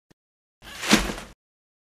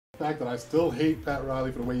fact that I still hate Pat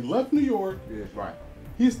Riley for the way he left New York. Yeah. Right.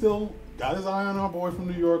 He still got his eye on our boy from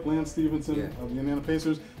New York, Lance Stephenson Yeah. of the Indiana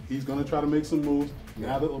Pacers. He's going to try to make some moves. Yeah.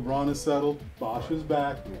 Now that LeBron is settled, Bosh is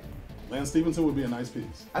back. Yeah. Lance Stephenson would be a nice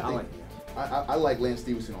piece. I like Lance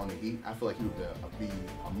Stephenson on the Heat. I feel like he would be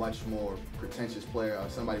a much more pretentious player,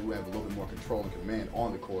 somebody who have a little bit more control and command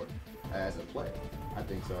on the court as a player. I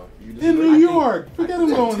think so. In New York, forget him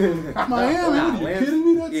going to Miami. Are you kidding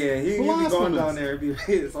me? That's he'd be going down there.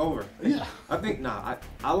 It's over. Yeah. I think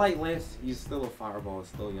I like Lance. He's still a fireball. He's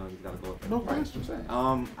still young. He's got to go with that. No question.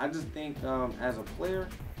 I just think as a player,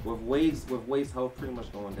 with Wade's health pretty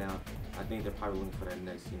much going down, I think they're probably looking for that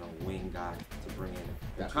next, wing guy to bring in.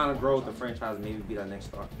 They're trying to grow with the franchise, maybe be that next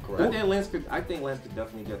star. Correct. I think Lance could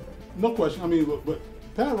definitely get there. No question. I mean, but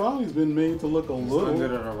Pat Riley's been made to look a little.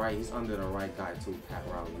 He's under the right guy too. Pat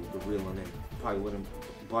Riley, the real him in. Probably wouldn't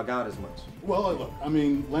bug out as much. Well, look. I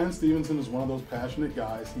mean, Lance Stephenson is one of those passionate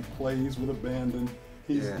guys. He plays with abandon.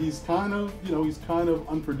 He's kind of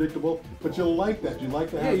unpredictable, but you like that. You like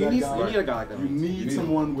to have that guy. You need a guy like that. You need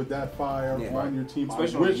someone with that fire on your team. I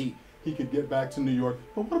wish he could get back to New York.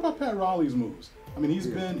 But what about Pat Riley's moves? I mean, he's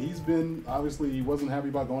been obviously he wasn't happy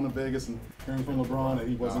about going to Vegas and hearing from LeBron that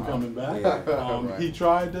he wasn't coming back. Right. He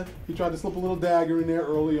tried to slip a little dagger in there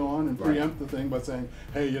early on and preempt the thing by saying,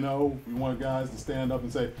 hey, we want guys to stand up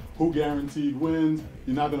and say, who guaranteed wins?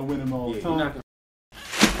 You're not going to win them all the time.